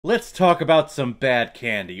Let's talk about some bad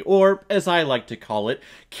candy, or as I like to call it,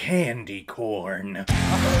 candy corn.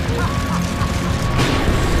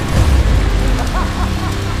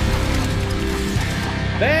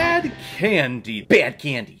 Bad candy. Bad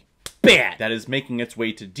candy. Bad! That is making its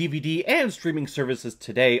way to DVD and streaming services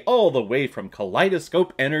today, all the way from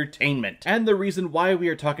Kaleidoscope Entertainment. And the reason why we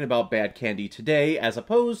are talking about bad candy today, as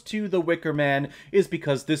opposed to The Wicker Man, is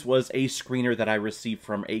because this was a screener that I received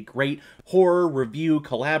from a great horror review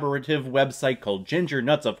collaborative website called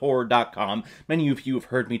GingerNutsOfHorror.com. Many of you have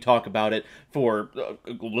heard me talk about it for a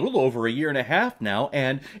little over a year and a half now,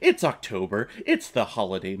 and it's October, it's the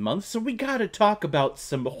holiday month, so we gotta talk about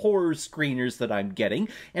some horror screeners that I'm getting,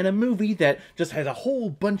 and a movie that just has a whole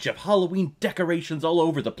bunch of Halloween decorations all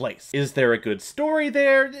over the place. Is there a good story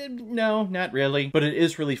there? No, not really. But it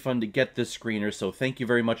is really fun to get this screener, so thank you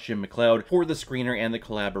very much, Jim McLeod, for the screener and the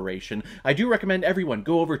collaboration. I do recommend everyone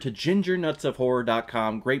go over to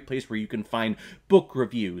GingerNutsOfHorror.com, great place where you can find book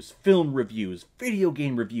reviews, film reviews, video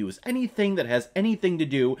game reviews, anything that has anything to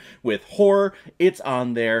do with horror, it's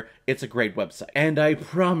on there. It's a great website. And I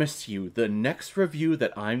promise you, the next review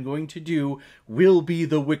that I'm going to do will be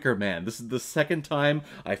The Wicker Man. This is the second time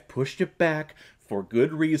I've pushed it back for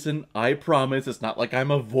good reason. I promise. It's not like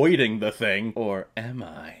I'm avoiding the thing. Or am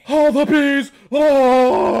I? All the bees!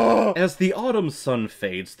 Oh! As the autumn sun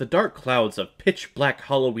fades, the dark clouds of pitch-black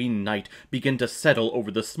Halloween night begin to settle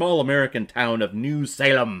over the small American town of New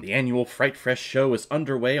Salem. The annual Fright Fresh show is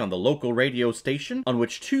underway on the local radio station, on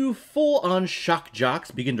which two full-on shock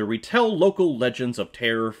jocks begin to retell local legends of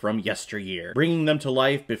terror from yesteryear, bringing them to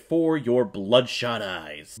life before your bloodshot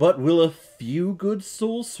eyes. But will a few good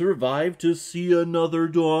souls survive to see another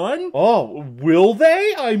dawn? Oh, will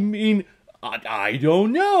they? I mean, I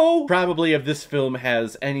don't know. Probably if this film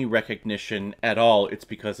has any recognition at all, it's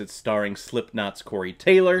because it's starring Slipknot's Corey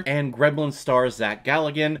Taylor and Gremlins star Zach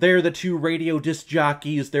Galligan. They're the two radio disc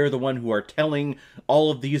jockeys. They're the one who are telling all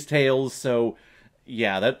of these tales, so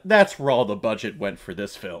yeah, that's where all the budget went for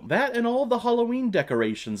this film. That and all the Halloween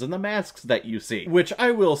decorations and the masks that you see. Which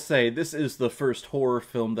I will say, this is the first horror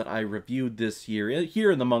film that I reviewed this year,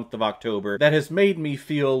 here in the month of October, that has made me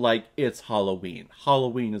feel like it's Halloween.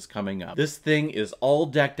 Halloween is coming up. This thing is all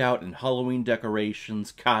decked out in Halloween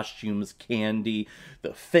decorations, costumes, candy,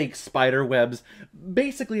 the fake spider webs.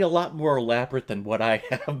 Basically a lot more elaborate than what I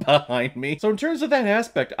have behind me. So in terms of that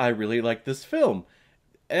aspect, I really like this film.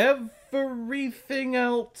 Everything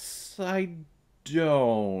else, I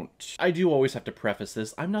don't. I do always have to preface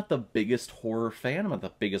this. I'm not the biggest horror fan. I'm not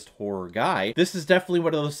the biggest horror guy. This is definitely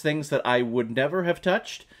one of those things that I would never have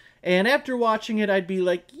touched. And after watching it, I'd be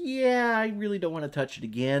like, yeah, I really don't want to touch it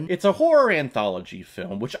again. It's a horror anthology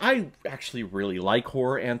film, which I actually really like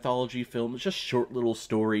horror anthology films, just short little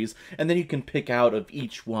stories, and then you can pick out of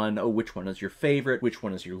each one, oh, which one is your favorite, which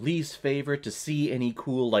one is your least favorite, to see any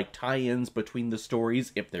cool, like, tie-ins between the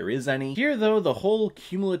stories, if there is any. Here, though, the whole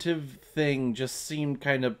cumulative thing just seemed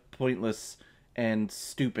kind of pointless and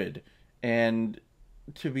stupid, and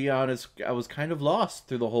to be honest, I was kind of lost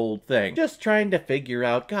through the whole thing. Just trying to figure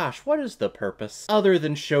out, gosh, what is the purpose? Other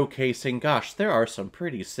than showcasing, gosh, there are some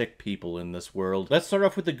pretty sick people in this world. Let's start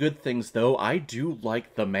off with the good things, though. I do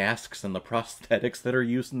like the masks and the prosthetics that are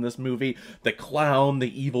used in this movie. The clown,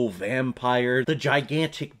 the evil vampire, the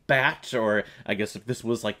gigantic bat, or I guess if this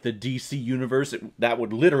was like the DC universe, that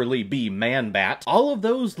would literally be Man-Bat. All of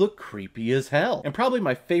those look creepy as hell. And probably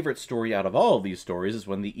my favorite story out of all of these stories is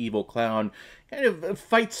when the evil clown kind of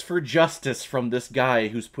fights for justice from this guy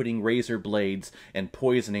who's putting razor blades and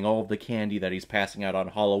poisoning all of the candy that he's passing out on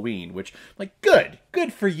Halloween, which, like, good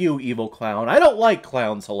for you, evil clown. I don't like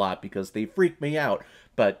clowns a lot because they freak me out,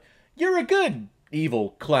 but you're a good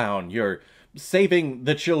evil clown. You're saving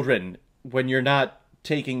the children when you're not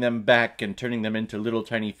taking them back and turning them into little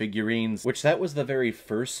tiny figurines, which that was the very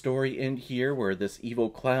first story in here where this evil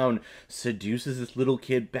clown seduces this little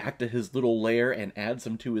kid back to his little lair and adds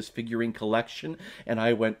him to his figurine collection, and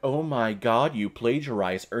I went, oh my god, you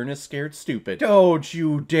plagiarize Ernest Scared Stupid. Don't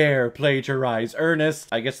you dare plagiarize Ernest!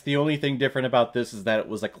 I guess the only thing different about this is that it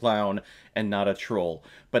was a clown and not a troll.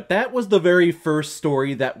 But that was the very first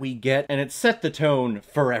story that we get, and it set the tone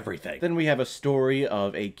for everything. Then we have a story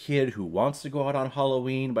of a kid who wants to go out on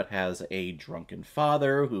Halloween, but has a drunken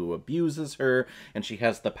father who abuses her, and she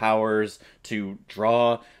has the powers to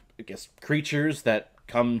draw, I guess, creatures that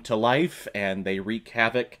come to life, and they wreak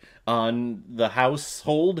havoc on the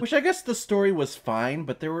household, which I guess the story was fine,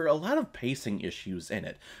 but there were a lot of pacing issues in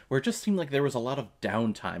it, where it just seemed like there was a lot of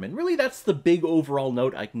downtime, and really that's the big overall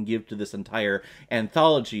note I can give to this entire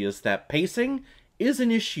anthology, is that pacing is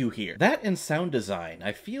an issue here. That and sound design,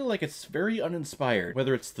 I feel like it's very uninspired,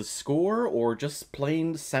 whether it's the score or just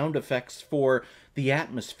plain sound effects for the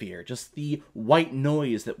atmosphere, just the white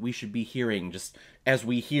noise that we should be hearing just as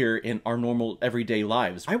we hear in our normal everyday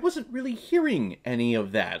lives. I wasn't really hearing any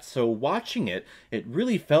of that, so watching it, it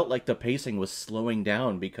really felt like the pacing was slowing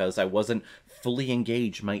down because I wasn't fully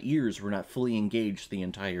engaged. My ears were not fully engaged the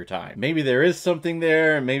entire time. Maybe there is something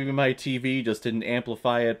there, maybe my TV just didn't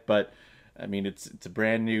amplify it, but I mean, it's a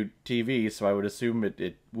brand new TV, so I would assume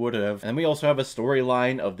it would have. And then we also have a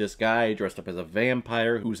storyline of this guy dressed up as a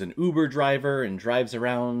vampire who's an Uber driver and drives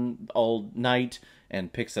around all night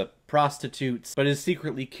and picks up prostitutes, but is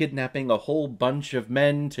secretly kidnapping a whole bunch of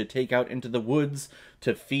men to take out into the woods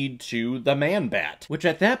to feed to the man-bat. Which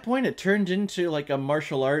at that point, it turned into like a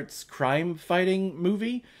martial arts crime-fighting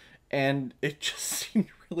movie, and it just seemed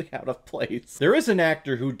really out of place. There is an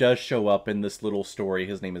actor who does show up in this little story.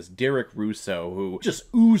 His name is Derek Russo, who just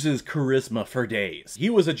oozes charisma for days. He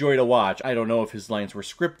was a joy to watch. I don't know if his lines were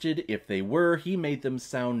scripted. If they were, he made them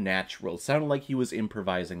sound natural. It sounded like he was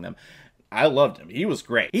improvising them. I loved him. He was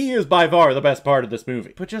great. He is by far the best part of this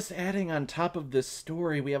movie. But just adding on top of this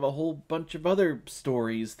story, we have a whole bunch of other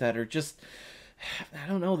stories that are just, I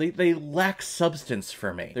don't know, they lack substance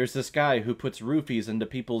for me. There's this guy who puts roofies into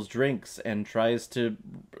people's drinks and tries to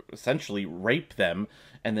essentially rape them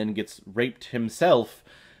and then gets raped himself.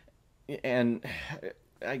 And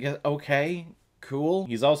I guess, okay, cool.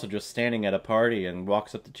 He's also just standing at a party and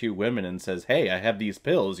walks up to two women and says, "Hey, I have these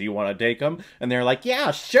pills. You want to take them?" And they're like, "Yeah,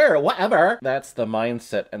 sure, whatever." That's the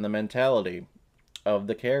mindset and the mentality of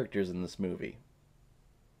the characters in this movie.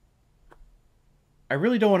 I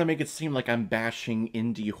really don't want to make it seem like I'm bashing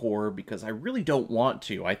indie horror, because I really don't want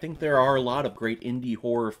to. I think there are a lot of great indie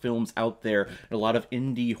horror films out there, and a lot of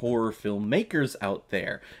indie horror filmmakers out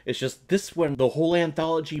there. It's just this one, the whole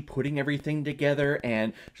anthology, putting everything together,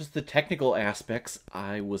 and just the technical aspects,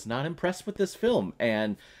 I was not impressed with this film,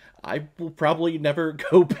 and I will probably never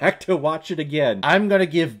go back to watch it again. I'm gonna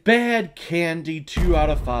give Bad Candy 2 out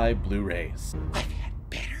of 5 Blu-rays.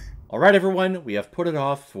 Alright everyone, we have put it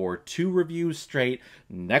off for 2 reviews straight.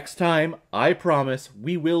 Next time, I promise,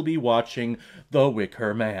 we will be watching The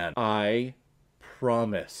Wicker Man. I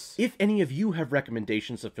promise. If any of you have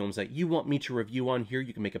recommendations of films that you want me to review on here,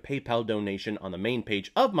 you can make a PayPal donation on the main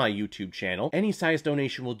page of my YouTube channel. Any size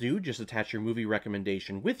donation will do. Just attach your movie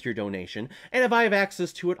recommendation with your donation, and if I have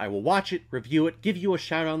access to it, I will watch it, review it, give you a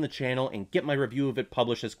shout out on the channel, and get my review of it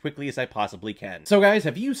published as quickly as I possibly can. So guys,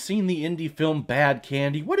 have you seen the indie film Bad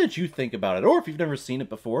Candy? What did you think about it? Or if you've never seen it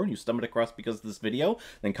before and you stumbled across because of this video,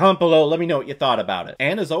 then comment below, let me know what you thought about it.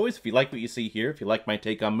 And as always, if you like what you see here, if you like my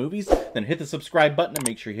take on movies, then hit the subscribe button and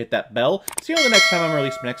make sure you hit that bell. See you the next time I'm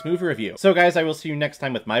releasing my next movie review. So guys, I will see you next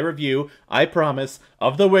time with my review, I promise,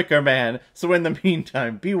 of The Wicker Man. So in the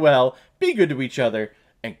meantime, be well, be good to each other,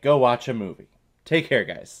 and go watch a movie. Take care,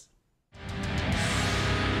 guys.